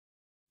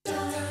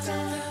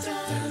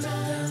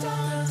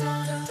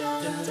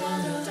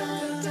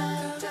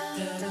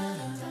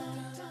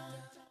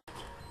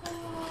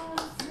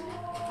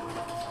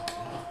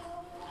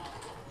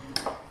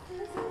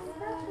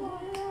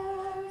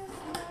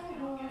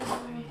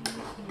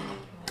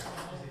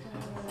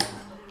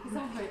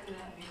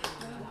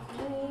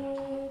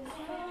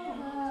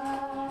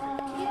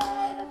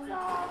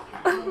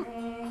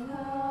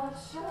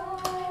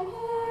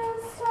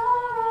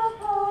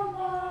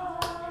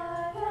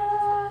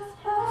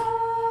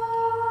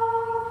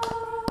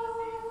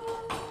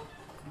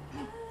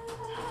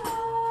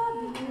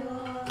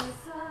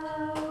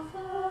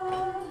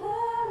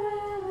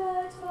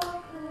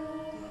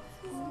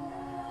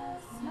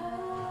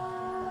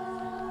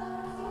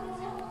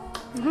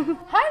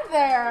Hi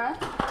there.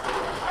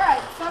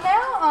 Alright, so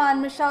now on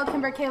Michelle,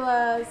 Kimber,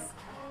 Kayla's,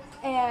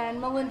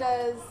 and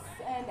Melinda's,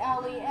 and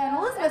Allie, and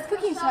Elizabeth's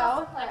cooking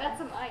show, I got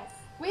some ice.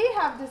 we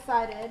have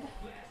decided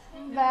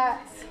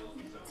that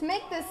to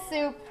make this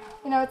soup,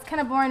 you know, it's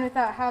kind of boring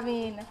without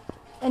having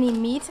any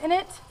meat in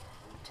it.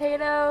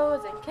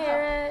 Potatoes and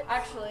carrots.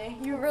 Actually,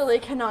 you really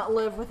cannot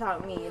live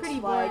without meat.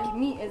 Pretty like, boring.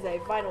 meat is a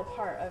vital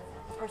part of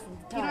a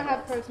person's diet. If you don't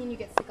have protein, you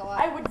get sick a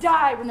lot. I would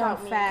die No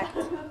without meat. fact.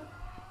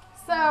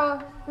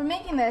 So we're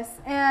making this,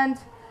 and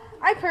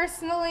I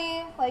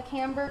personally like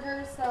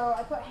hamburgers, so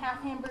I put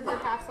half hamburger,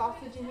 half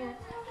sausage in here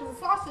because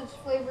the sausage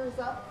flavors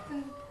up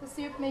and the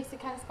soup, makes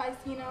it kind of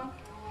spicy, you know,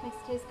 makes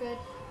it taste good.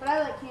 But I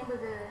like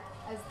hamburger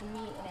as the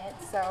meat in it,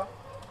 so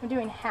I'm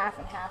doing half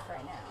and half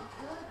right now.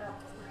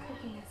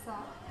 Cooking this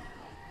up.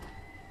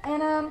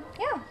 And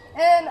yeah,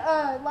 and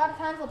a lot of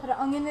times I'll put an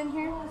onion in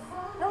here. I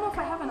don't know if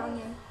I have an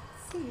onion.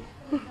 Let's see.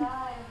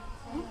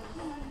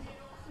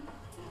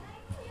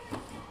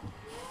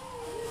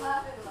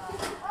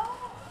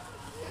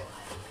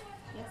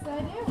 Yes, I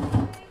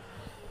do.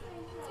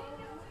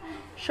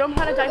 Show them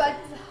how to I dice. like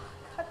to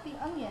cut the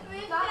onion.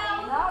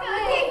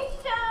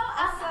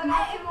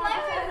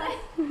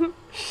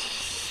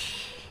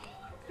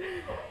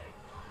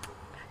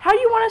 How do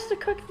you want us to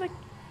cook the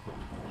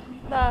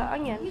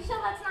onion?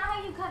 Michelle, that's not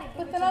how you cut it.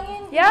 With an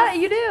onion? Yeah,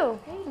 you do.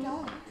 No, you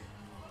don't.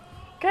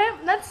 Okay,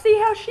 let's see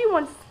how she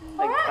wants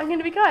the Alright. onion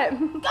to be cut. Go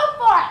for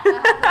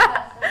it!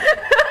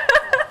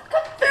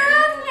 Cook your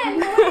onion!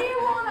 What do you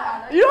want?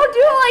 You don't do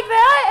it like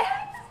that.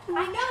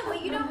 I know,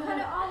 but you don't cut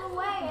it all the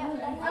way.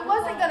 I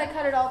wasn't going to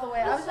cut it all the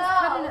way. I was just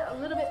cutting it a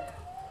little bit.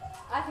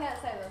 I can't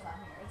say this on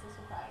here. It's a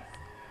surprise.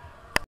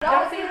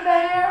 Don't seem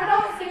fair,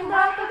 don't seem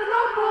right, but the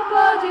local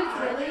budget's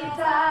really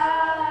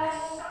tight.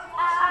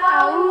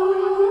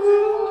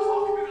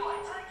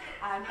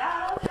 I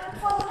got a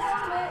football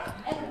helmet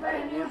and a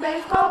brand new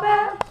baseball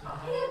bat.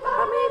 He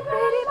bought me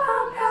pretty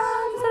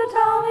pom-poms and a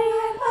dolly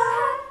and a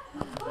hat.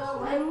 But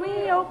when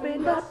we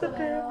opened up the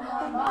bill,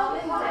 my mom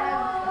and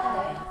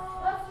dad,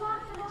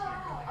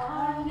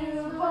 our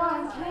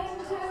newborn came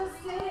to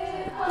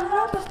see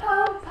the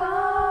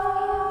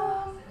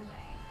pom-pom.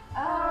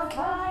 Our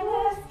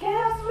finest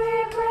gifts we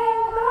bring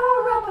the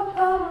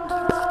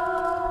rubber-pom-pom.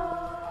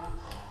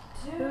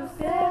 To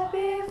step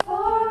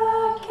before the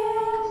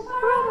king,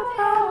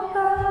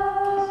 rubber-pom-pom,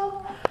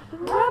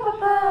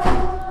 rubber-pom-pom,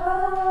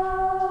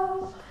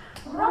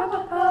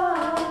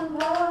 rubber-pom-pom.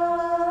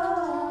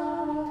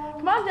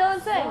 Come on, Dylan,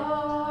 sing.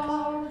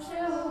 Won't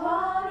you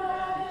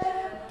honor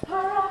him,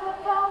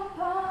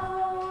 rubber-pom-pom?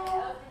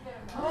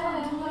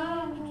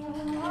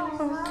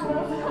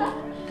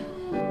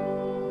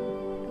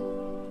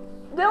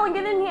 Dylan,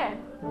 get in here.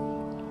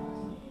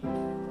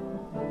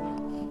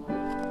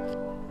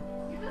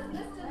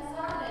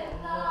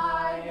 I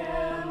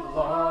am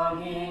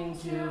longing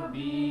to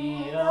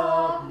be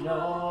of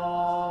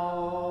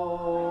known.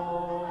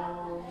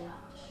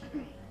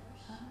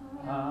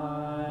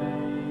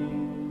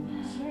 I'm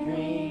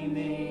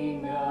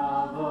dreaming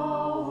of a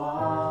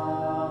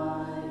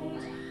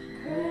white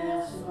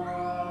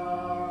Christmas,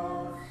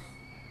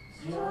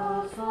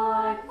 just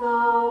like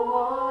the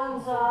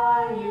ones I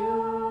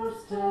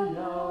used to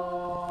know.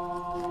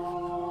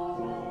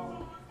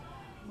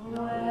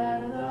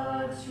 When the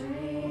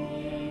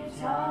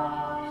treetops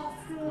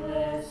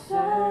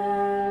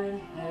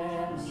glisten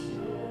and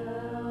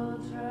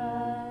children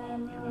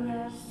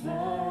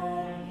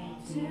listen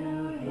to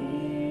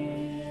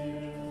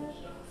hear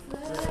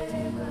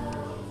sleigh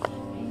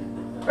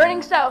bells.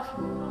 Burning stove.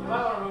 You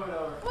might want to move it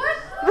over.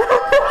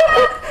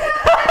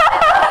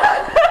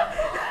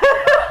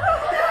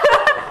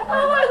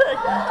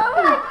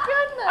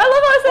 I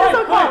love how I said it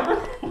so calm.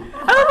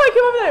 I love how I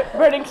came over there.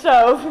 Burning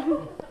stove.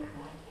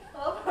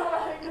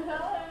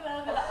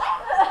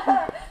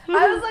 I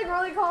was like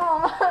really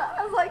calm.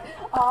 I was like,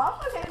 oh,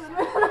 okay.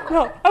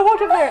 No, I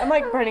walked over there. I'm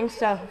like, burning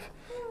stove.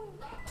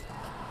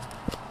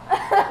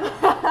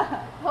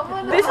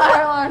 Hopefully This is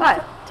Hi.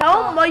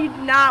 Tell them why you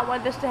do not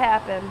want this to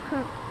happen.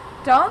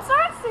 Don't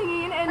start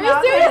singing and Are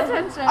not you pay serious?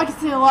 attention. I can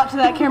see a lot to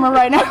that camera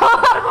right now. Get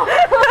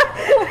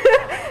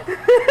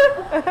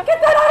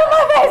that out of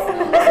my face!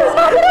 This is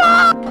not at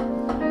all!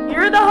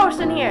 You're the host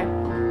in here.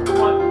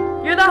 What?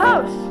 You're the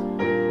host.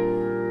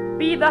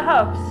 Be the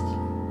host.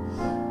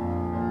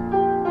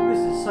 This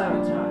is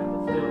Silent Time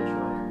with Dylan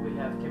Troy. We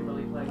have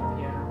Kimberly playing the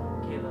piano,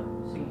 Kayla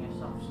singing a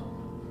soft song.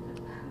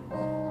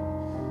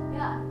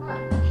 Yeah, come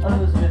on.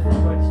 Elizabeth is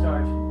going to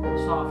start a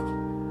soft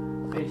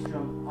bass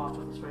drum off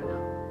with us right now.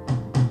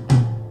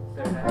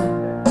 There, there,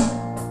 there.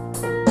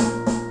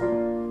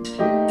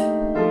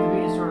 The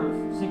beat is sort of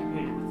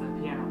syncopated with the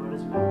piano, but it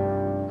doesn't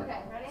matter.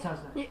 Okay, ready? Sounds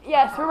nice.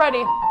 Yes, we're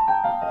ready.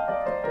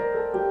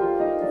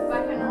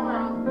 Back to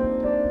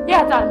normal.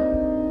 Yeah, done.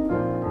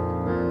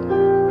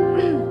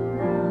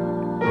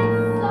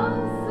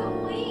 So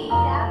sweet. I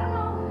don't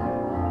know.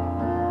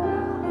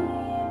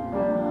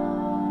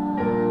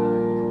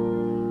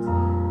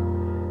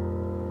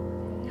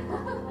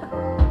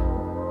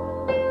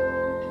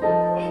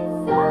 It's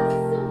so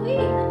sweet.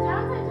 The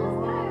drums are just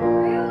gonna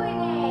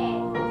ruin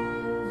it.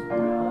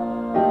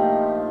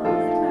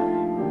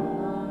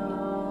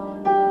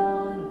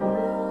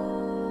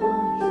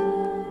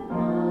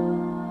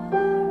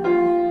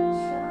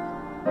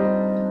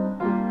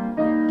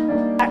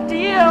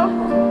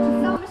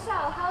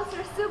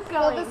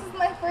 Well, going? this is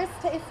my first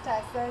taste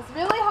test, so it's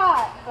really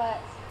hot, but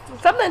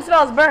Something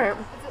smells burnt.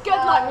 Good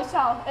luck,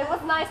 Michelle. It was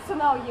nice to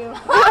know you.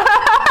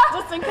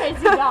 Just in case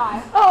you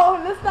die. Oh,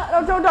 let's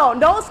not. No,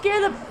 don't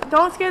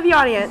scare the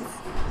audience.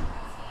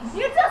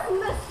 You just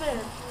missed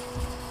it.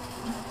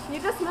 You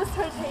just missed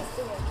her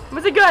tasting it.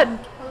 Was it good? it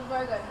was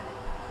very good.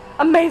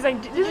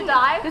 Amazing. Did you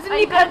die? Does it Are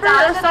need you gonna pepper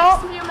die or in the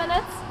salt? next few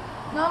minutes?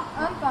 No,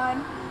 I'm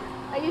fine.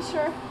 Are you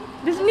sure?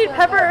 Does it need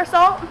pepper or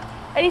salt?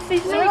 Any Should we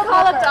seasoning?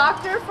 call a pepper.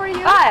 doctor for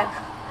you? Hi.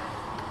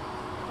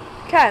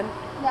 Okay.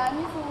 Yeah, I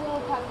need a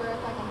little pepper if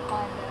I can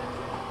find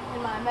it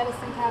in my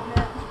medicine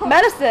cabinet.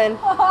 Medicine.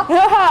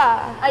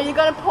 Are you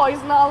gonna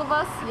poison all of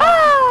us?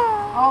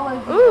 Ah. All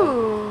of you.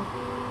 Ooh.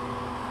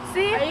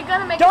 See? Are you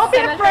gonna make Don't a be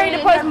cemetery afraid to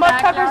in put your as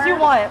much pepper as you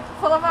backyard want.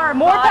 Full of our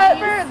More bodies?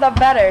 pepper, the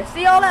better.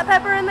 See all that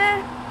pepper in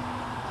there?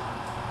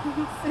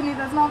 Sydney,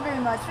 that's not very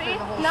much See? for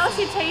the whole Now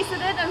thing. she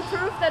tasted it and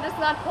proved that it's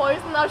not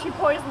poison. Now she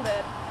poisoned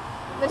it.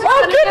 Then she's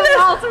Oh gonna give it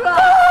all to us.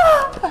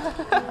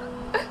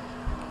 goodness!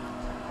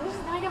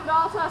 She's gonna give it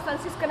all to us, and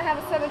she's gonna have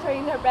a cemetery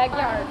in her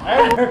backyard.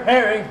 I'm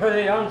preparing for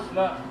the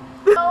onslaught.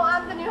 Oh,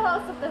 I'm the new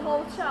host of the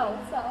whole show,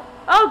 so.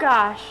 Oh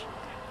gosh.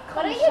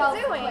 What are you Michelle's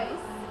doing? place.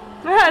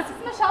 Yes.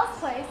 It's Michelle's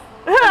place.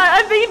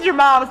 I think it's your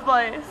mom's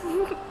place.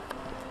 Is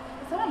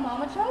that a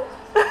mama joke?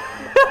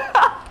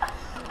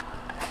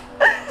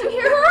 Did you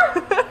hear her?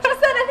 She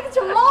said I think it's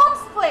your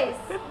mom's place.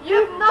 You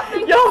have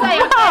nothing to Yo, say,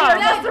 Mom. okay?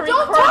 You're just a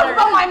Don't talk recorder.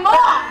 about my mom.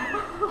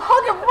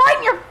 I'll get right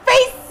in your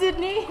face,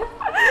 Sydney.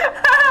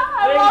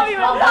 I love you,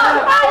 Mom. I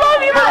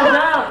love you, Calm Mom.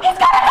 down. He's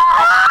gonna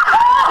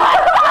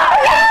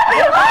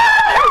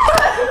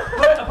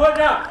Put it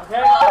down,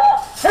 okay?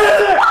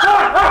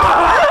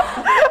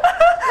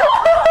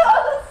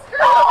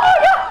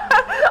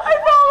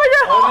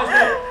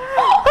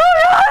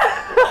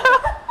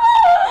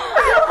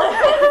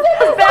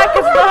 Back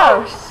is the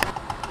host.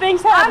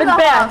 Things happen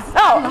fast.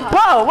 Oh,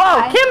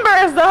 whoa. Kimber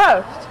is the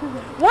host.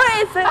 What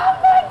is it?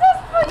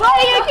 Why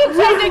do you keep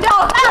changing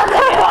dogs?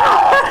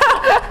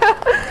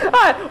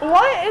 Alright,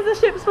 what is the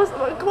ship supposed to,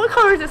 what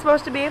color is it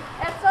supposed to be?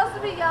 It's supposed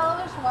to be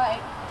yellowish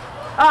white.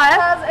 Alright.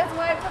 Because it's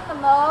white from the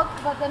milk,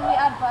 but then we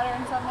add butter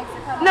and so it makes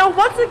it kind of... Now,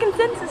 what's the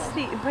consensus,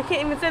 Steve? I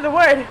can't even say the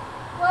word.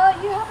 Well,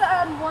 you have to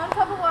add 1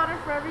 cup of water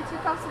for every 2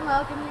 cups of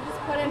milk, and you just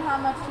put in how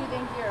much you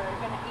think you're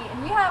going to eat.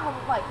 And we have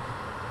like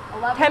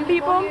 11 10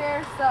 people?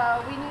 here, so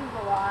we need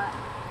a lot.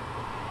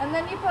 And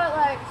then you put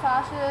like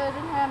sausage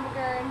and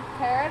hamburger and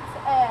carrots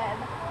and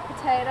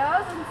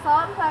potatoes and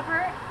salt and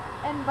pepper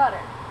and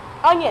butter.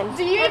 Onions.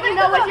 Do you If even you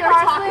know what put you're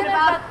parsley talking in it,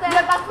 about? but then- You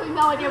have absolutely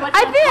no idea what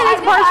I you're think talking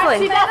it's about. parsley.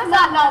 She does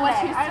not know what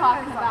she's I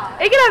talking know. about.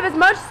 It can have as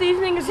much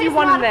seasoning as you She's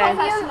want not in there.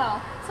 professional.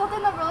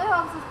 Something that really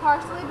helps is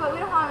parsley, but we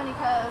don't have any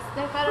because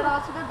they fed it all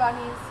to their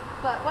bunnies.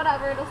 But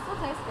whatever, it'll still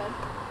taste good.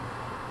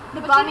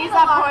 The But you bunnies need a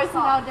are lot of poisoned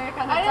salt. out there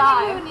gonna I didn't think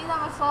we die. would need that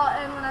much salt,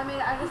 and when I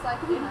made it, I just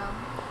like, you know.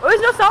 Oh,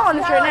 there's no salt on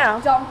you this gotta, right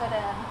now. like, dump it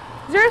in.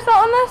 Is there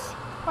salt on this?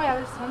 Oh yeah,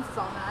 there's tons of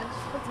salt in that. I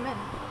just put some in.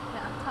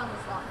 Yeah, tons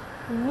of salt.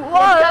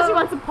 Because she Whoa.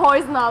 wants to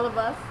poison all of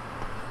us.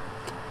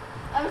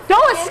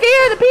 Don't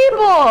scare the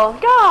people.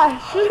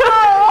 Gosh.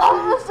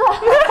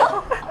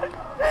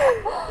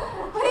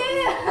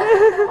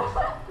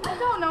 I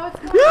don't know what's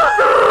going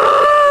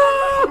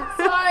on.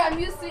 Sorry, I'm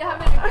used to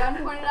having a gun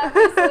pointed at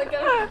me, so it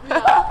goes,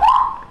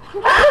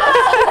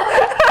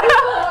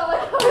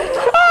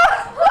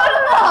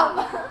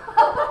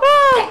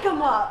 Pick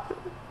them up.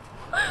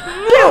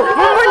 Dude,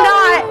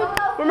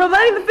 when we're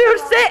letting the food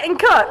sit and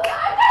cook.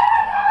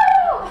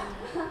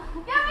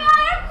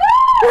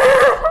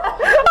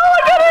 Oh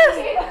my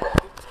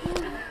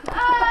goodness.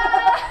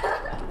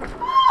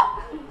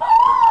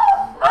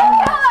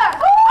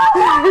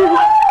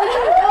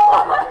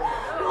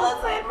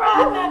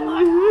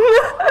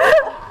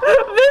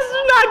 This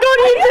is not going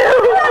to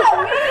YouTube.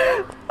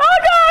 Oh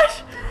gosh.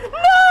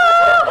 No.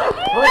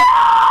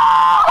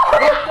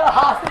 Put the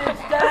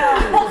hostage down!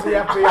 This is the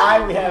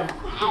FBI, we have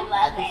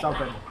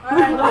something.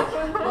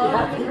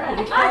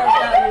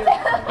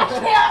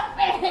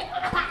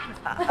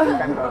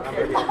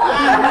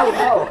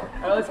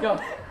 Alright, let's go.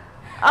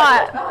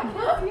 Alright.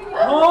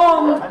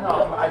 Home! I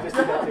know, I just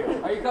did that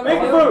too. Are you coming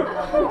too?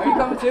 Are you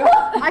coming too?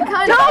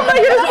 Tell me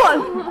you're just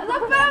pulling. The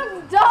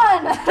food's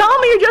done! Tell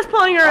me you're just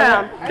pulling her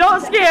around.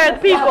 Don't scare the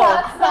people.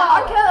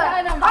 I'll kill her!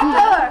 I'll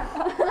kill her!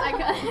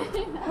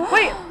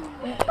 Wait.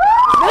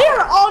 They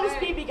are all just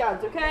BB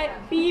guns, okay?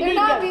 BB They're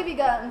not guns. BB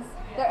guns.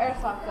 They're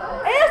airsoft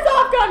guns.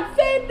 Airsoft gun,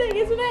 same thing,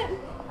 isn't it?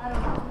 I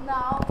don't know.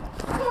 No.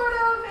 Sort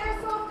of.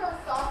 Airsoft guns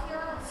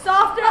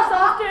softer.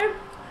 Softer.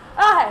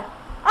 Okay.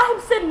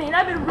 I'm Sydney and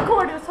I've been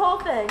recording this whole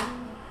thing.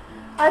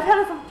 I've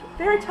had some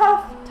very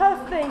tough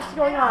things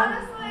going on.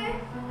 Honestly,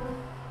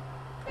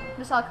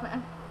 Michelle, come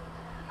here.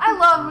 I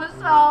love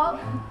Michelle.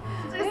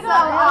 She's so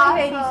awesome.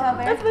 hate each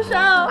other. That's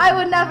Michelle. I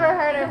would never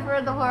hurt her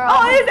for the world.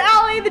 Oh, it's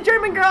Allie, the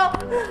German girl.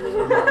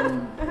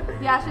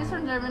 Yeah, she's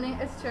from Germany.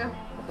 It's true.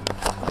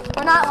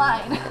 We're not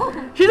lying.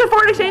 She's a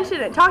foreign exchange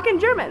student, talking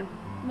German.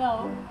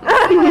 No.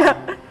 Yeah.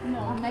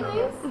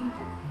 Please?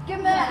 Give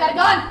me that. Got a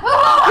gun.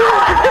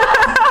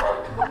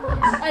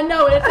 I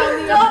know it's on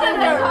the other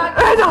finger.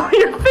 I know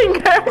your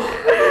finger.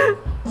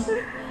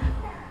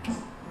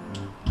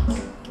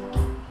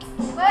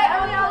 Wait,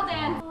 oh yeah, hold on.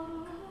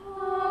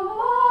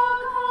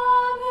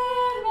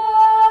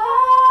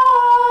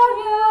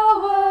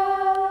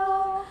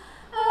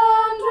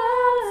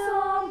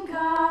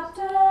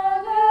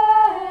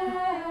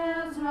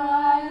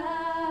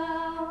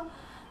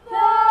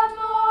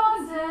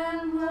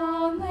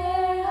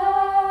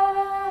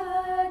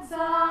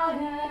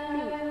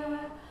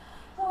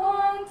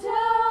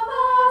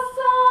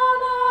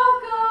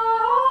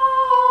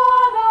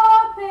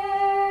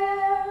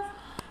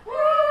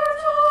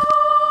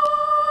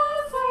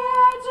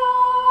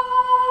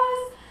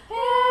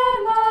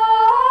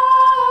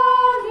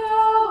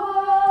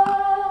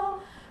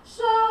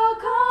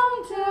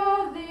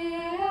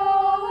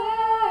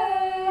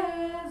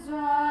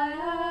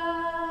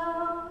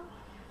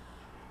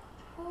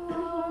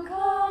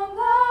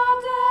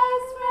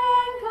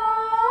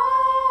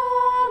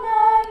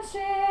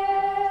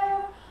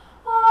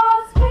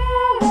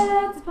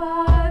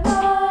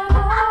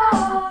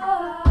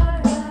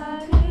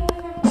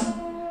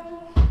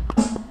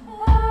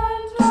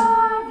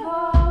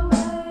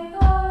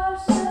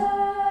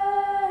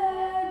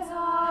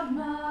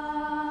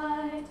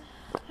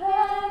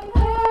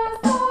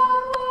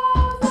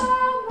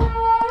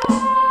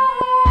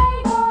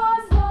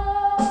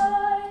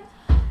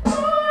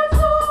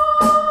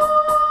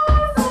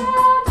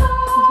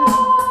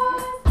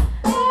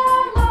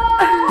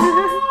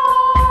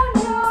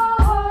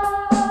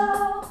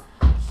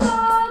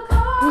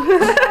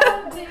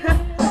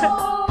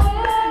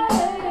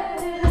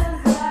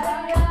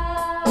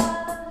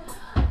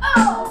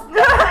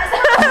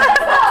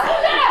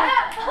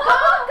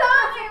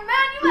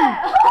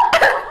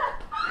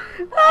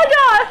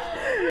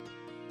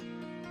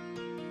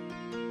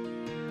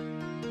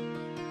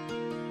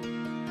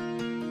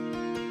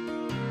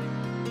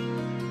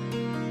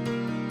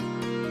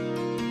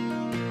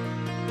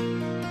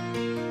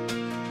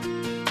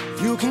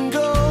 You can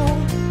go,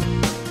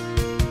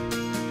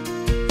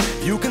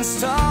 you can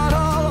start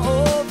all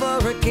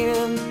over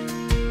again.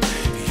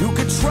 You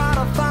could try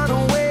to find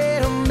a way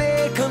to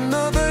make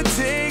another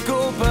day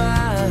go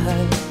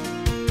by.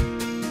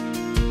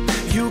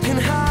 You can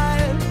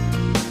hide,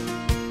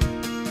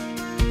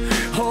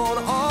 hold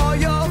all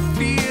your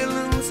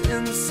feelings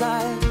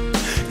inside.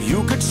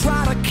 You could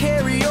try to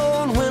carry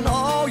on when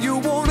all you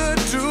wanna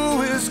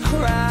do is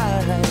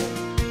cry.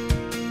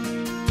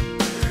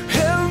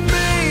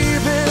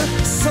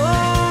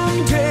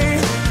 Someday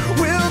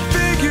we'll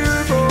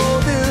figure all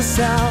this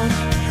out.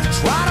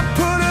 Try to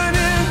put an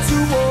end to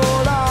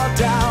all our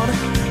doubt.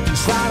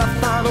 Try to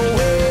find a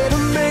way to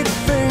make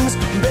things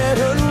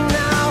better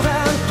now.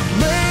 And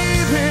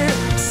maybe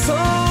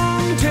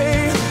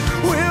someday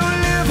we'll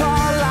live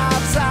our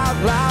lives out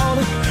loud.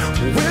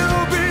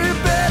 We'll be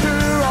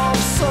better off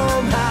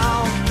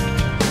somehow.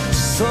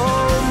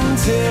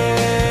 Someday.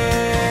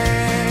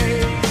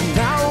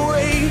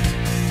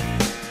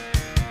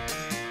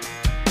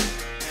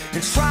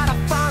 And try to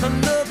find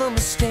another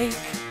mistake.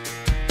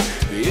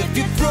 If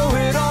you throw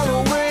it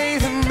all away,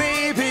 then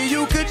maybe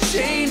you could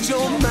change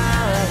your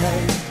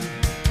mind.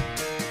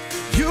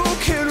 You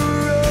can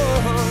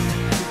run,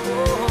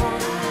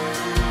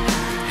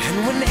 and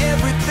when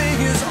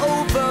everything is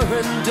over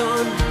and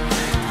done,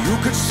 you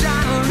could